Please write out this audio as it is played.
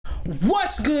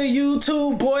What's good,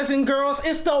 YouTube boys and girls?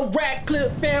 It's the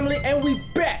Ratcliff Family, and we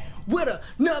back with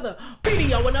another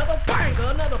video, another banger,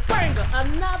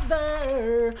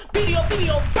 another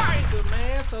video banger,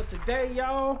 man. So today,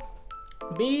 y'all,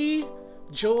 me,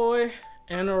 Joy,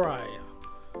 and Araya,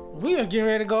 we are getting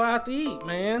ready to go out to eat,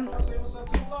 man. Say what's up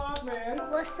to the vlog, man.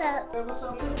 What's up? Say what's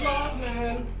up to the vlog,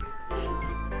 man.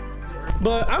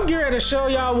 But I'm getting ready to show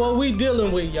y'all what we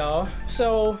dealing with, y'all.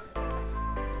 So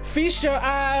feast your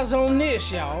eyes on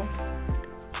this, y'all.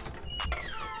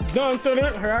 Dun.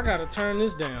 Here, I gotta turn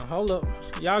this down. Hold up.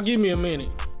 Y'all give me a minute.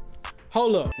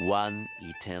 Hold up. One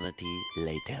eternity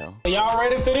later. Y'all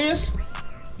ready for this?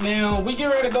 Now, we get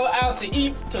ready to go out to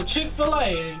eat to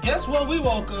Chick-fil-A. And guess what we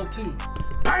woke up to?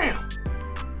 Bam!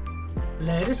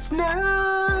 Let it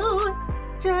snow.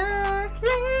 Just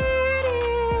let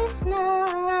it snow.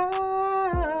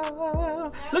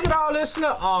 Look at all this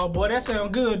snow. Oh, boy, that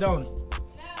sounds good, don't it?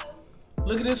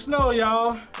 Look at this snow,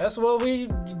 y'all. That's what we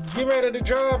get ready to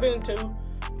drive into. I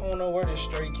don't know where this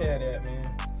stray cat at,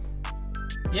 man.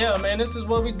 Yeah, man, this is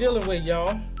what we dealing with,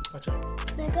 y'all. Watch out.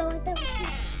 Can I go with that with you?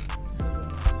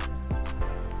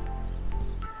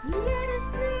 Let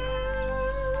us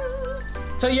know.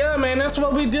 So yeah, man, that's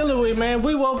what we dealing with, man.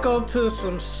 We woke up to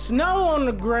some snow on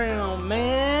the ground,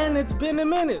 man. It's been a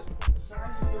minute. So how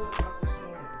you feeling about the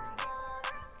snow?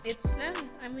 It's snow.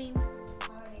 I mean,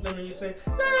 Let me say,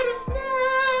 let it snow.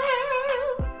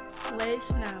 let it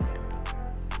snow.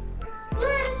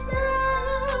 Let it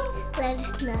snow. Let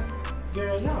us know.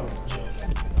 Girl, y'all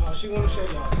joking. Oh, she want to show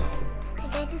y'all something. I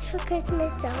got this for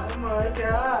Christmas, so. Oh my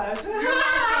gosh.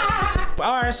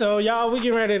 All right, so y'all, we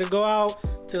getting ready to go out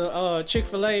to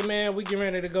Chick-fil-A, man. We getting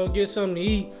ready to go get something to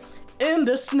eat in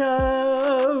the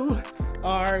snow.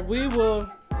 All right, we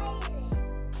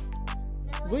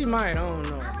might, I don't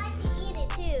know. I like to eat it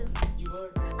too. You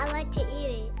what? I like to eat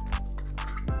it.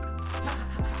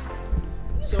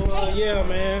 So yeah,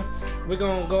 man, we're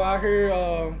gonna go out here,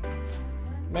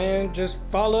 man. Just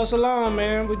follow us along,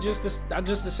 man. I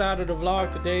just decided to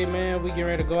vlog today, man. We getting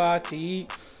ready to go out to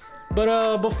eat.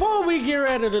 But before we get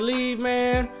ready to leave,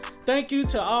 man, thank you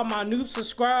to all my new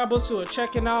subscribers who are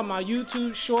checking out my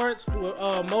YouTube shorts for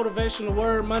Motivational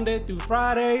Word Monday through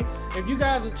Friday. If you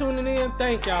guys are tuning in,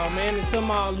 thank y'all, man. And to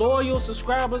my loyal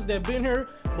subscribers that been here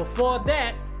before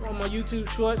that on my YouTube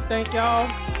shorts, thank y'all.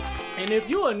 And if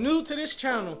you are new to this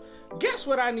channel, guess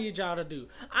what I need y'all to do?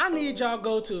 I need y'all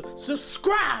go to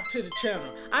subscribe to the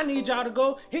channel. I need y'all to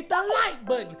go hit the like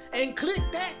button and click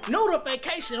that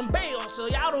notification bell so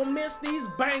y'all don't miss these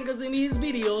bangers and these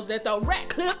videos that the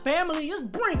Ratcliff family is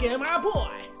bringing, my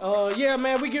boy. Yeah,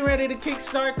 man, we getting ready to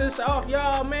kickstart this off,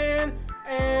 y'all, man.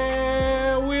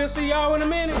 And we'll see y'all in a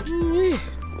minute.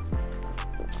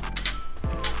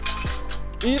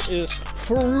 It is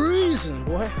freezing,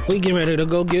 boy. We getting ready to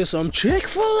go get some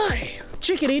Chick-fil-A.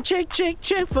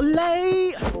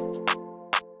 Chick-fil-A.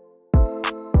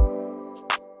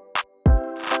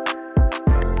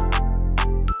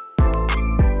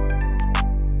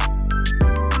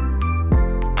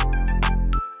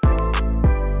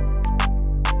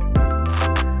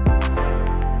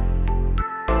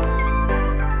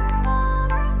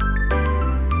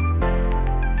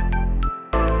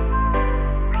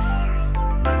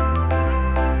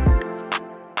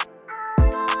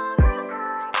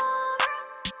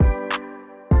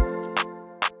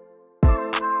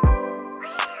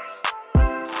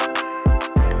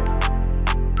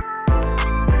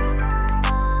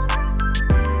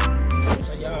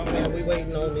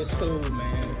 Waiting on this food,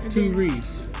 man. 2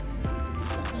 reefs.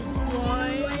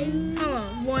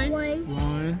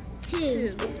 One.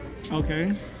 Two.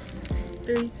 Okay.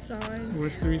 3 stars.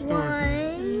 What's 3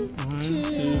 stars? 1,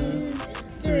 2,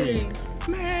 3.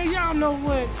 Man, y'all know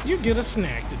what? You get a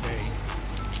snack today.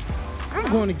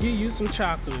 I'm going to give you some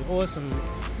chocolate or some.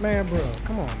 Man, bro,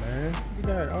 come on, man. You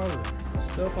got all the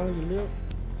stuff on your lip.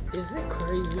 Is it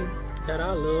crazy that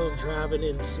I love driving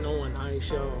in snow and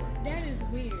ice, y'all? That is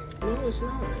weird. No, it's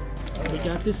not. We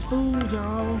got this food,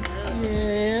 y'all.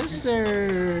 Yes,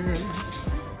 sir.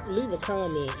 Leave a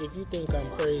comment if you think I'm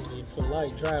crazy for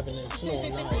like driving in snow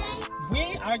and ice.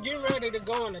 We are getting ready to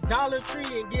go on the Dollar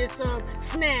Tree and get some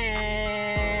snacks.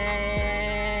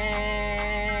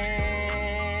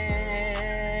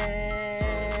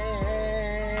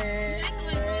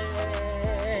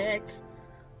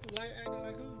 Acting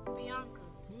like who? Bianca.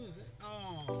 Who is it?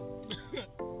 Oh.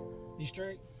 You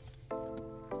straight?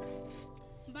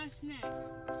 Buy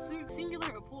snacks. Singular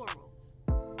or plural?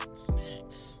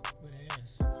 Snacks with an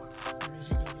S. That means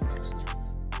you can get 2 snacks.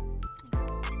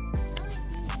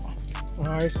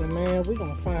 Alright, so man, we're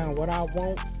gonna find what I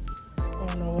want. I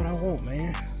don't know what I want,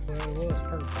 man. Well, it was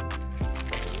purple.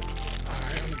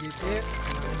 get that,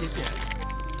 and I'll get that.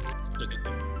 Look at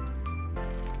that.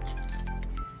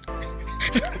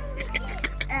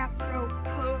 Afro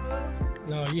puff.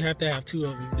 No, you have to have two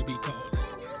of them to be called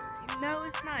that. No,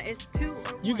 it's not. It's two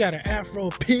or You one. got an Afro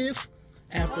piff.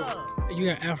 You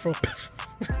got Afro piff.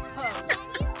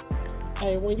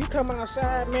 Hey, when you come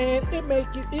outside, man,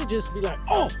 it just be like,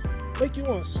 oh, make you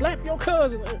want to slap your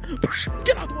cousin.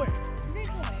 Get out the way.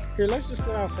 Here, let's just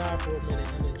sit outside for a minute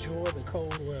and enjoy the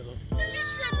cold weather.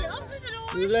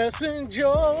 Let's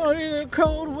enjoy the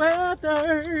cold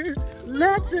weather.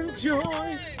 Let's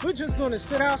enjoy. We're just gonna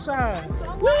sit outside.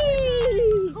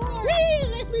 Whee! Whee!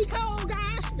 Let's be cold,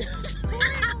 guys.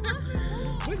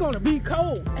 We're gonna be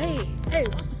cold. Hey,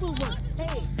 what's the footwork?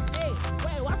 Hey,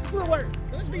 wait, what's the footwork?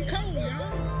 Let's be cold,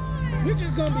 y'all. We're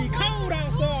just gonna be cold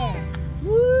outside.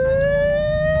 Woo!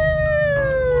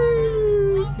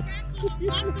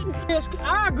 Yes,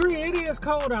 I agree, it is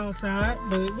cold outside,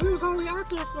 but we was only out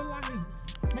there for like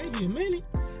maybe a minute.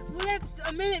 Well, that's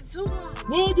a minute too long.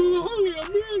 Well, it was only a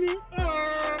minute.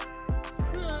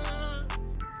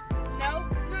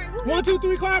 No. 1, 2,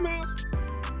 3, quiet mouse.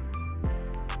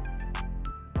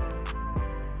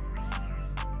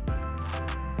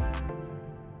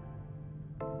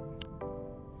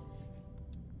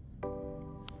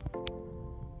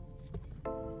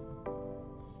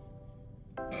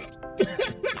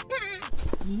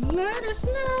 Let us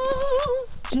know,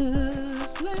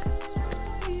 just let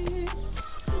it.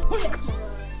 Oh, yeah.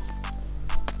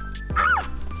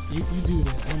 If you do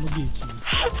that, I'm gonna get you.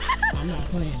 I'm not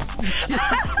playing.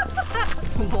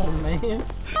 Come on, man.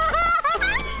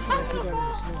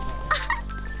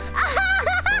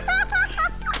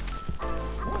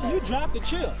 Oh, you dropped the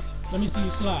chips. Let me see you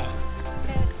slide.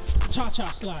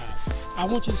 Cha-cha slide. I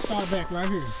want you to start back right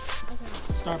here.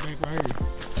 Start back right here.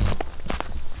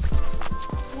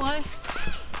 What?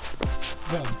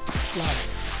 Go. Slide.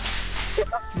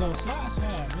 No, slide,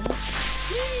 man.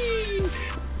 Whee!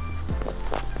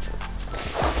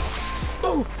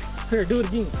 Oh! Here, do it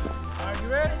again. Are you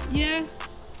ready? Yeah.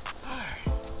 Alright.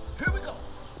 Here we go.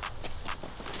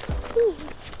 Woo.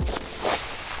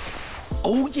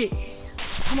 Oh, yeah.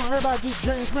 Come on, everybody do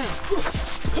James Brown.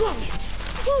 Come on, now.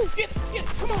 Woo, get it.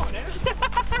 Come on, now.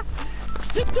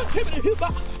 Hip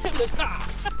the top.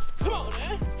 Come on,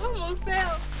 now. Almost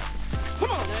fell.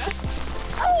 Come on, now.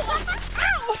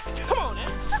 Ow! Come on,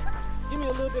 now. Give me a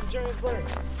little bit of James Brown.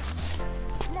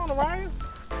 Come on, Orion.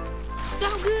 So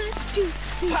good. So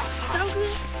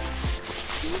good.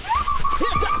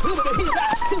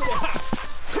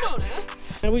 Come on, now.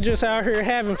 And we just out here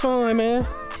having fun, man.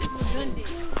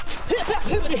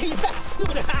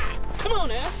 Come on,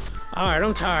 now. All right,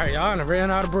 I'm tired, y'all, and I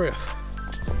ran out of breath.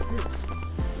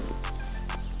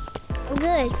 I'm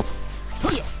good.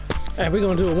 Hey, we're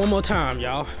gonna do it one more time,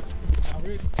 y'all. Y'all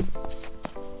ready?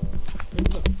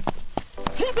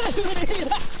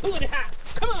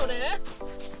 Come on, now.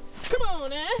 Come on,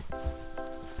 now.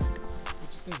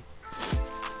 What you think?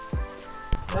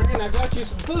 Ryan, I got you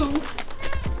some food.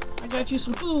 I got you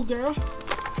some food, girl.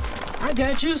 I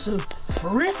got you some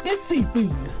frisky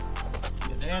seafood.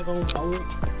 You daggone boy.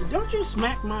 Don't you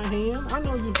smack my hand. I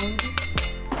know you're hungry.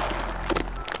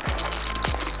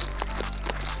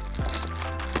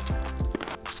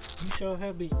 You sure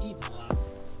have been eating a lot.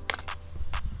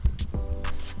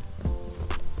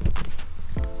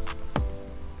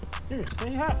 Here,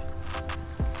 say hi.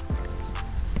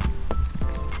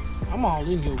 I'm all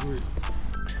in your grill.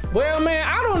 Well, man,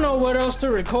 I don't know what else to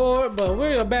record, but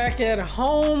we're back at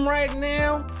home right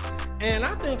now. And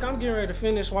I think I'm getting ready to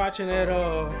finish watching that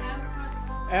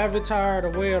Avatar, The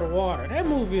Way of the Water. That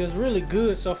movie is really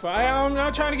good so far. I'm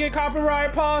not trying to get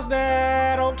copyright. Pause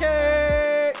that,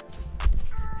 okay?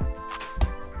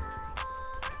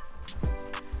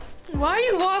 Why are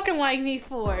you walking like me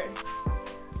for?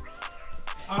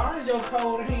 Alright, your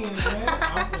cold hands, man.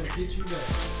 I'm gonna get you back.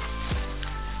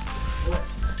 What?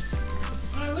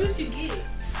 Alright, what did you get?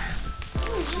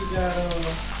 She got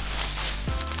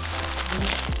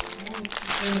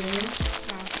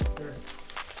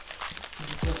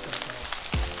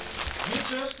Get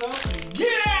your stuff and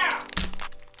get out!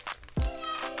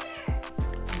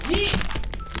 Get!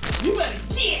 You better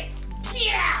get!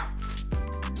 Get out!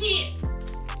 Get!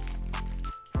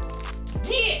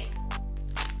 Get!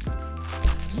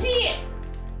 Get!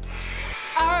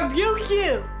 I rebuke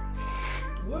you!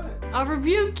 What? I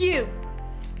rebuke you!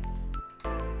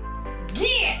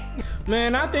 Get!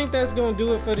 Man, I think that's gonna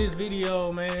do it for this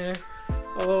video, man.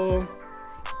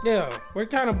 Yeah, we're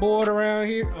kind of bored around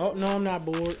here. Oh no, I'm not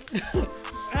bored.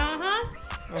 Uh-huh.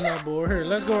 I'm not bored. Here,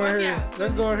 let's go in here.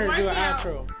 Let's go in here and do an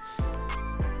outro.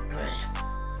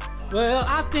 Well,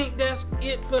 I think that's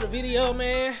it for the video,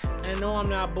 man. And no, I'm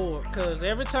not bored. Because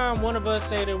every time one of us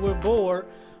say that we're bored,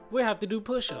 we have to do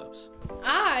push-ups.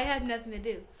 I have nothing to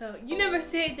do. So you never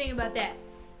say anything about that.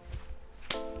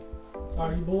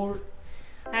 Are you bored?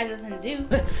 I have nothing to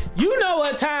do. You know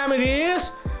what time it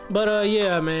is. But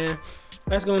yeah, man.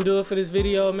 That's gonna do it for this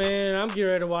video, man. I'm getting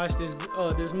ready to watch this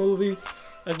movie.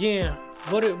 Again,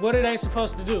 what are they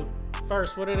supposed to do?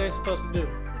 First, what are they supposed to do?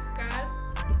 Subscribe.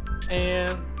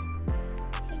 And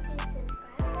Hit the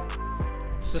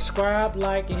subscribe. subscribe,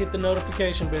 like, and hit the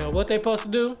notification bell. What they supposed to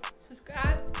do?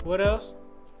 Subscribe. What else?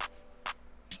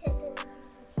 Hit the notification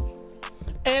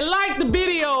bell. And like the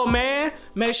video, man.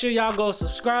 Make sure y'all go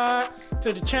subscribe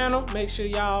to the channel. Make sure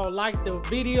y'all like the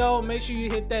video. Make sure you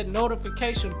hit that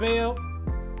notification bell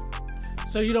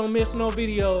so you don't miss no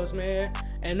videos, man.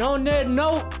 And on that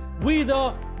note, we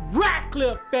the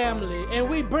Ratcliff Family, and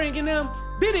we bringing them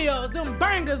videos, them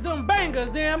bangers, them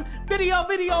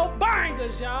video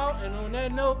bangers, y'all. And on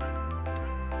that note,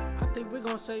 I think we're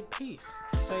gonna say peace.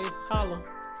 Say holla.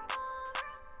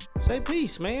 Say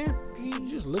peace, man. You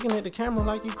just looking at the camera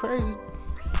like you crazy.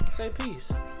 Say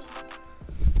peace.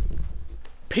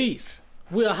 Peace.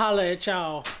 We'll holla at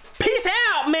y'all. Peace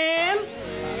out, man.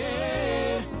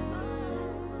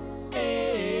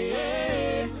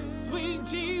 Sweet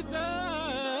Jesus.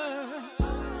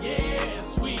 Yeah,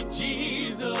 sweet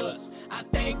Jesus. I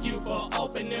thank you for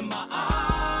opening my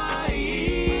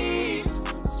eyes.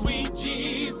 Sweet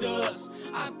Jesus.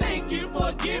 I thank you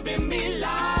for giving me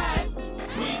life.